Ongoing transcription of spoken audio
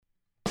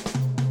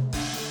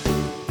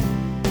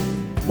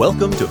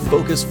Welcome to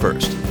Focus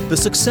First, the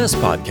Success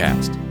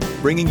Podcast,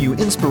 bringing you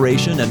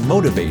inspiration and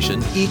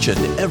motivation each and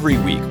every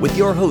week with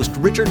your host,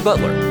 Richard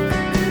Butler.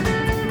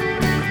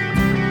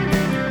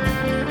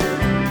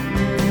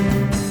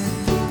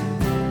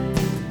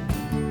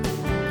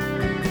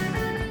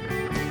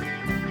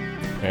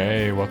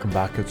 Hey, welcome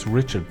back. It's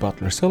Richard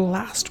Butler. So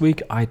last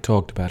week I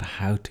talked about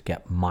how to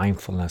get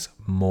mindfulness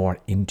more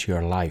into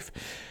your life.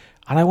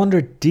 And I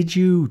wondered, did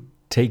you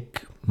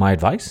take my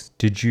advice?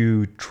 Did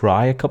you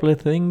try a couple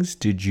of things?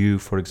 Did you,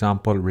 for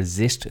example,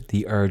 resist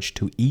the urge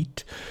to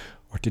eat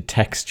or to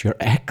text your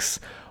ex?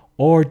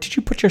 Or did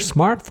you put your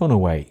smartphone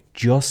away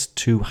just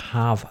to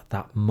have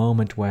that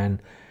moment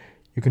when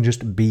you can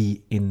just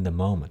be in the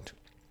moment?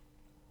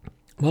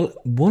 Well,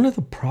 one of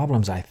the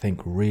problems I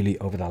think really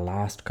over the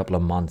last couple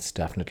of months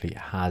definitely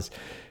has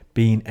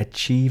been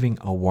achieving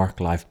a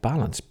work-life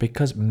balance,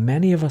 because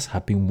many of us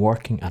have been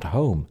working at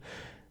home.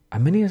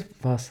 And many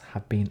of us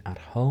have been at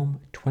home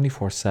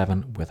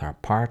 24/7 with our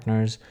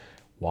partners,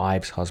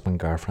 wives, husband,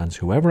 girlfriends,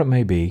 whoever it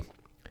may be.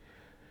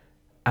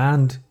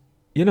 And,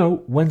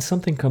 when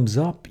something comes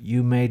up,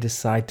 you may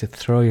decide to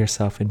throw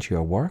yourself into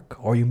your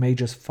work, or you may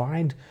just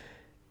find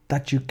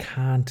that you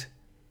can't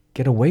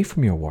get away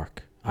from your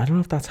work. I don't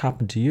know if that's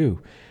happened to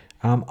you.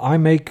 I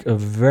make a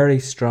very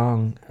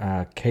strong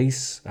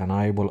case, and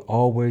I will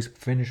always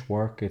finish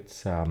work.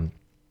 It's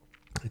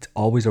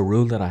always a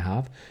rule that I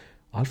have.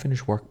 I'll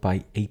finish work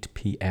by 8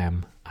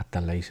 p.m. at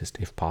the latest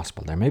if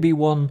possible. There may be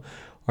one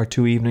or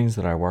two evenings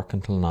that I work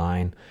until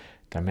 9.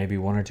 There may be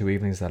one or two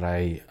evenings that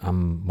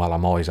I'm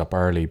always up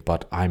early,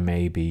 but I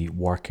may be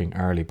working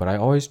early. But I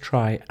always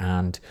try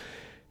and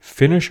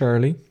finish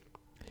early,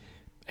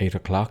 8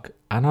 o'clock.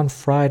 And on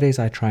Fridays,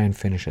 I try and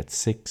finish at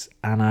 6.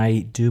 And I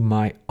do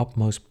my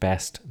utmost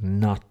best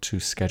not to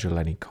schedule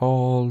any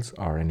calls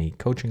or any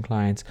coaching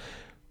clients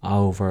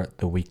over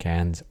the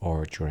weekends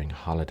or during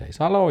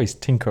holidays. I'll always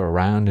tinker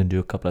around and do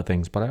a couple of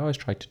things, but I always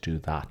try to do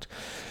that.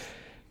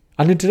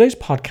 And in today's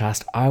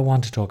podcast, I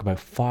want to talk about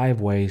 5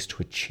 ways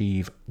to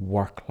achieve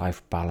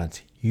work-life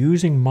balance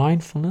using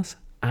mindfulness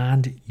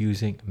and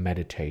using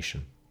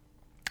meditation.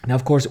 Now,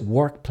 of course,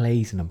 work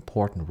plays an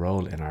important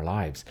role in our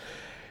lives.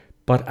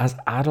 But as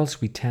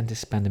adults, we tend to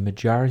spend the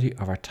majority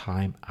of our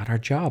time at our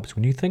jobs.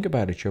 When you think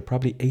about it, you're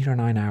probably 8 or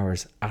 9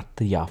 hours at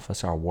the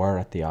office, or were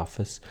at the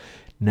office.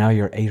 Now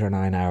you're 8 or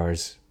 9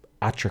 hours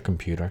at your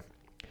computer.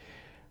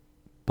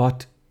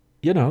 But,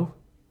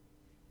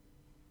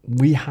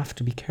 we have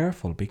to be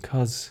careful,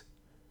 because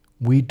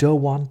we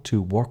don't want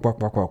to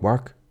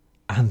work,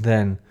 and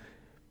then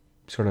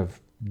sort of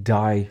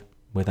die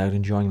without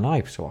enjoying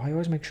life. So I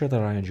always make sure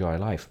that I enjoy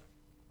life.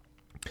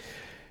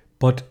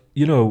 But,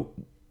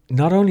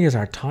 not only is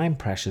our time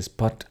precious,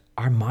 but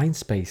our mind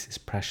space is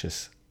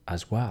precious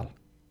as well.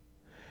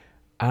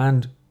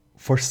 And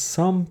for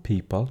some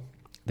people,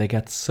 they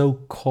get so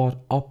caught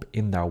up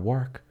in their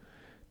work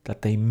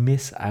that they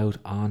miss out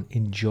on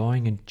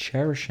enjoying and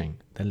cherishing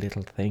the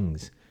little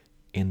things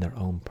in their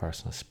own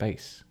personal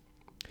space.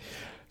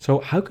 So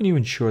how can you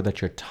ensure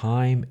that your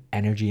time,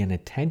 energy, and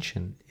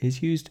attention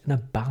is used in a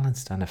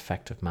balanced and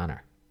effective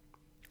manner?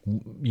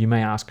 You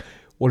may ask,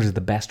 what is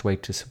the best way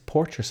to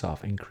support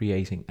yourself in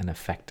creating an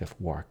effective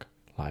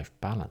work-life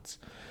balance?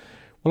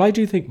 Well, I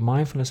do think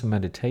mindfulness and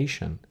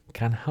meditation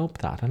can help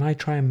that, and I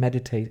try and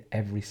meditate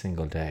every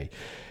single day.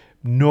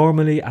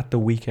 Normally at the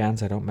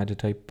weekends I don't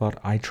meditate, but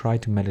I try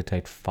to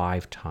meditate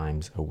 5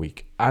 times a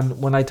week.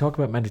 And when I talk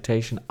about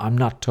meditation, I'm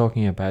not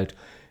talking about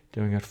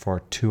doing it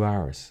for 2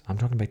 hours. I'm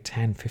talking about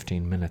 10,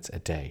 15 minutes a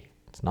day.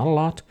 It's not a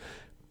lot,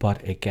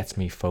 but it gets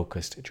me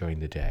focused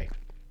during the day.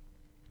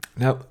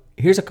 Now,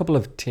 here's a couple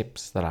of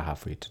tips that I have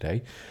for you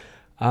today.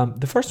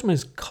 The first one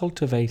is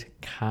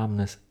cultivate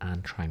calmness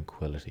and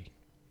tranquility.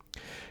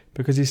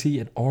 Because you see,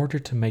 in order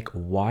to make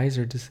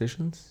wiser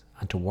decisions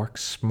and to work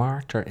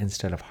smarter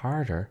instead of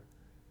harder,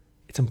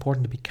 it's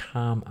important to be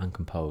calm and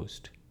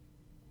composed.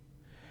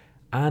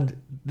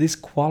 And this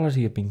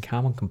quality of being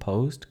calm and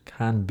composed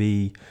can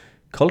be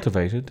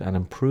cultivated and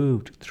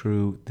improved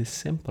through this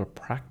simple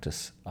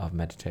practice of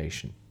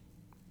meditation.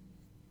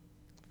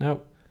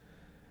 Now,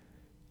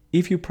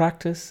 if you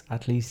practice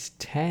at least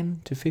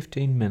 10 to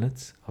 15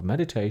 minutes of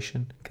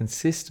meditation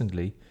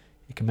consistently,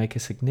 it can make a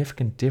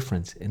significant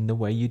difference in the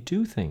way you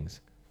do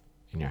things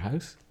in your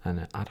house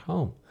and at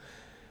home.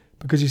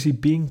 Because you see,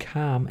 being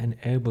calm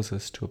enables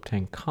us to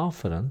obtain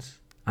confidence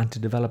and to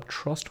develop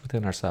trust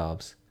within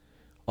ourselves,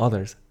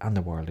 others, and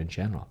the world in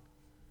general.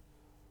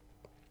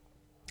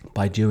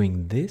 By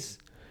doing this,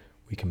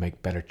 we can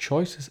make better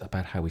choices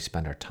about how we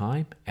spend our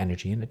time,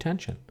 energy, and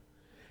attention.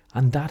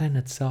 And that in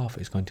itself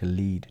is going to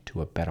lead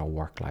to a better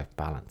work-life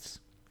balance.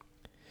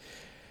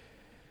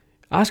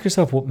 Ask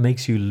yourself what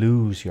makes you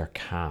lose your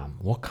calm.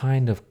 What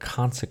kind of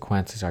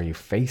consequences are you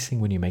facing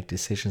when you make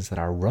decisions that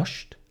are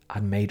rushed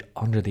and made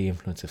under the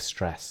influence of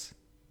stress?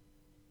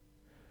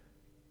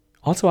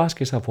 Also ask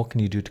yourself, what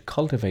can you do to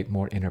cultivate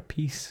more inner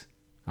peace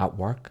at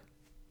work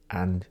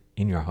and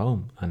in your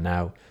home? And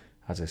now,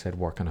 as I said,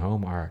 work and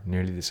home are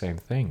nearly the same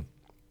thing.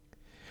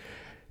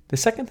 The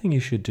second thing you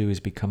should do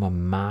is become a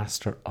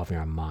master of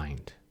your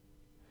mind.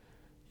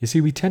 You see,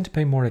 we tend to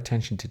pay more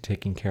attention to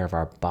taking care of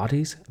our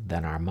bodies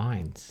than our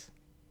minds.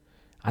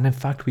 And in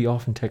fact, we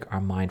often take our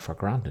mind for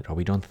granted, or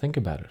we don't think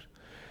about it.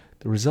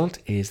 The result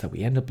is that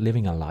we end up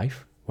living a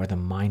life where the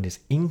mind is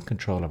in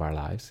control of our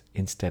lives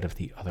instead of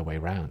the other way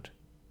around.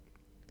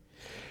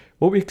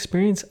 What we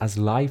experience as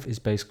life is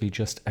basically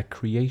just a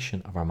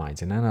creation of our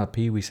minds. In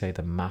NLP, we say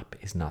the map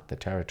is not the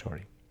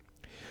territory.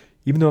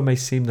 Even though it may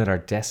seem that our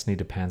destiny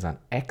depends on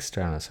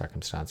external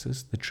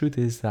circumstances, the truth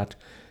is that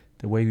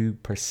the way we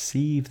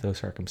perceive those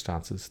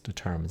circumstances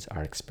determines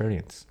our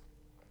experience.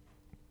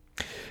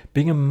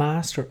 Being a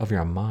master of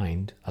your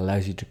mind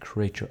allows you to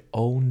create your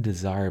own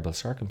desirable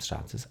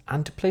circumstances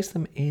and to place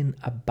them in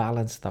a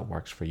balance that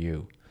works for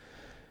you.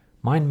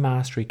 Mind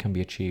mastery can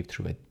be achieved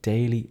through a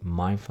daily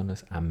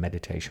mindfulness and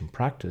meditation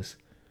practice,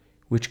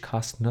 which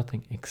costs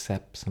nothing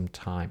except some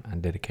time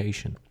and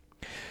dedication.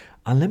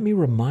 And let me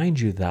remind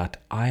you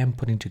that I am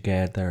putting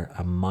together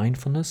a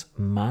mindfulness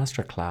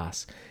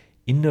masterclass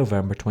in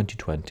November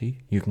 2020.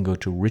 You can go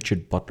to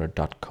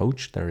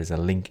richardbutler.coach. There is a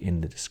link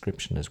in the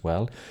description as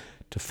well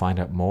to find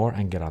out more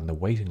and get on the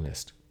waiting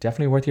list.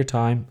 Definitely worth your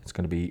time. It's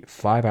going to be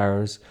 5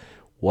 hours,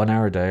 1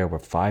 hour a day over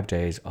 5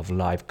 days of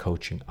live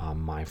coaching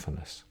on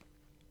mindfulness.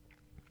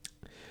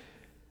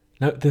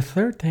 Now, the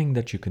third thing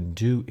that you can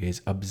do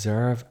is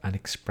observe and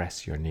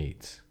express your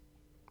needs.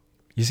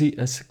 You see,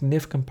 a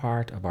significant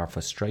part of our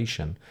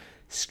frustration,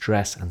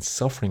 stress, and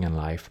suffering in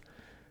life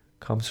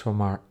comes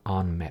from our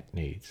unmet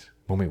needs.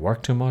 When we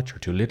work too much or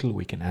too little,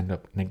 we can end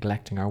up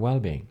neglecting our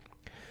well-being.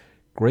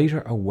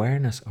 Greater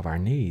awareness of our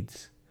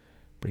needs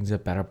brings a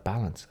better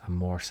balance and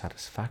more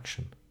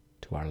satisfaction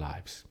to our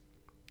lives.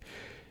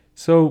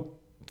 So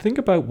think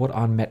about what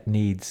unmet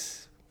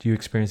needs do you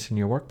experience in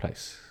your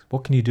workplace?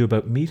 What can you do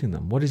about meeting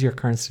them? What is your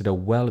current state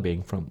of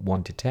well-being from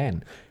 1 to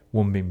 10?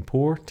 1 being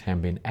poor,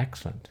 10 being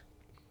excellent.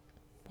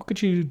 What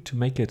could you do to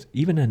make it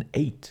even an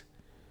 8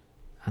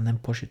 and then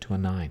push it to a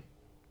 9?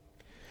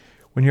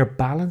 When you're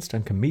balanced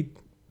and can meet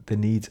the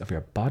needs of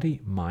your body,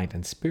 mind,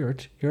 and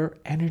spirit, your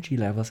energy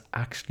levels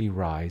actually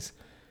rise,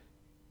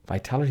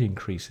 vitality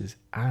increases,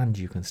 and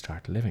you can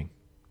start living.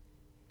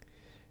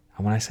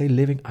 And when I say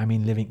living, I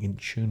mean living in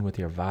tune with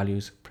your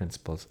values,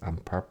 principles,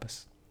 and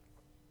purpose.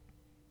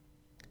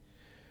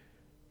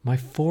 My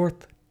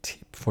fourth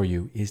tip for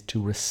you is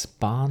to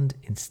respond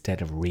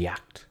instead of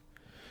react.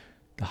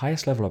 The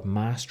highest level of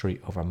mastery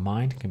over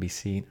mind can be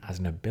seen as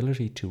an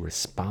ability to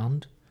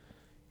respond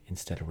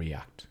instead of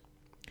react.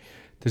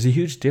 There's a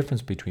huge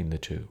difference between the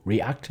two.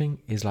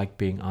 Reacting is like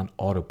being on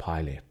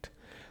autopilot,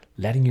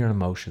 letting your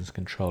emotions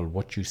control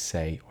what you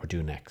say or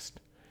do next.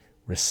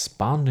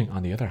 Responding,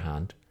 on the other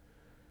hand,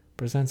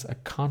 presents a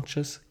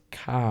conscious,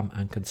 calm,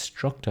 and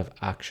constructive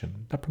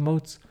action that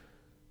promotes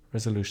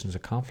resolutions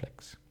of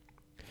conflicts.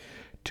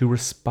 To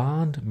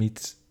respond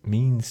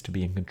means to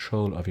be in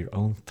control of your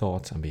own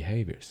thoughts and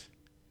behaviors.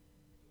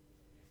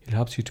 It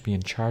helps you to be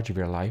in charge of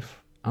your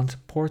life and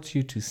supports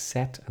you to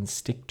set and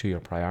stick to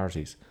your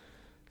priorities,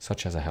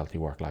 such as a healthy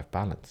work-life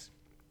balance.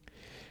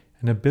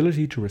 An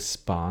ability to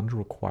respond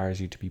requires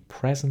you to be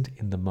present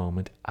in the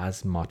moment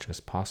as much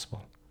as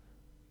possible.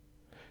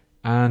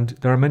 And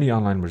there are many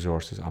online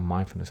resources on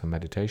mindfulness and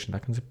meditation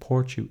that can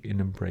support you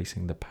in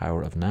embracing the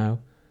power of now.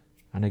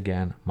 And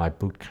again, my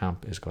boot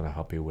camp is going to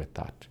help you with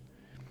that.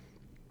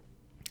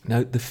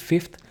 Now, the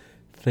fifth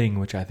thing,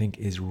 which I think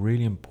is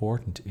really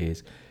important,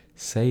 is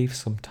save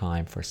some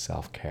time for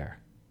self-care.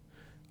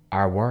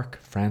 Our work,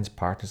 friends,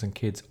 partners, and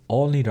kids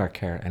all need our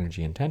care,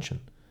 energy, and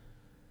attention.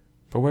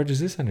 But where does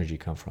this energy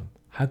come from?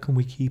 How can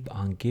we keep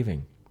on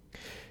giving?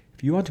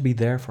 If you want to be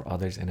there for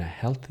others in a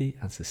healthy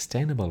and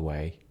sustainable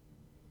way,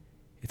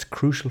 it's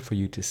crucial for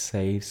you to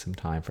save some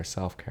time for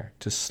self-care,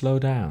 to slow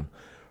down,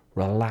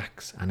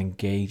 relax, and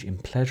engage in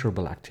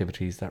pleasurable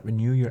activities that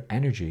renew your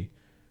energy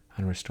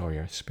and restore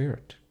your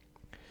spirit.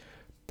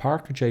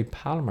 Parker J.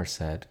 Palmer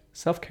said,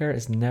 "Self-care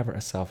is never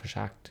a selfish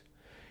act.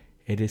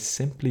 It is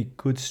simply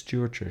good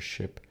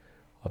stewardship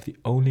of the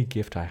only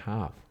gift I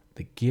have,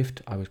 the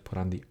gift I was put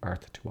on the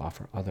earth to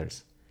offer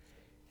others.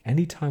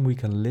 Anytime we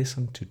can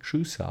listen to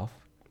true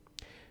self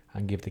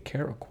and give the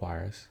care it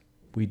requires,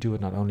 we do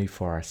it not only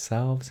for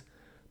ourselves,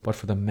 but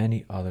for the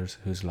many others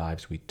whose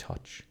lives we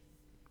touch."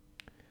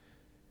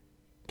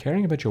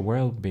 Caring about your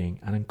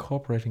well-being and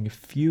incorporating a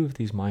few of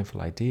these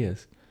mindful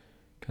ideas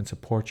can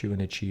support you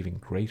in achieving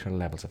greater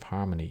levels of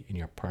harmony in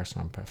your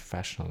personal and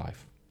professional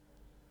life.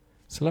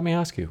 So let me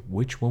ask you,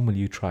 which one will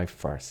you try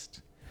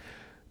first?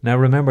 Now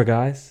remember,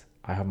 guys,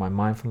 I have my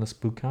mindfulness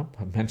bootcamp.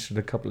 I've mentioned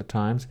it a couple of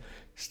times,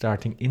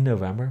 starting in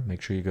November.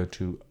 Make sure you go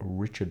to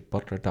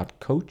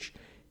richardbutler.coach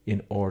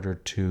in order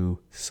to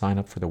sign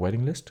up for the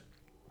waiting list,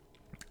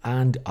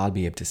 and I'll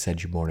be able to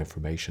send you more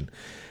information.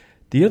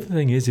 The other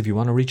thing is, if you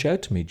want to reach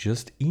out to me,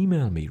 just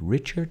email me,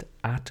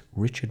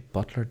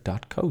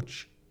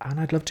 richard@richardbutler.coach. And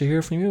I'd love to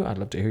hear from you. I'd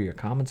love to hear your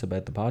comments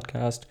about the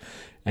podcast,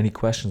 any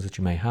questions that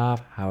you may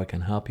have, how I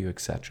can help you,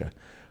 etc.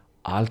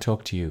 I'll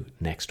talk to you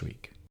next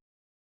week.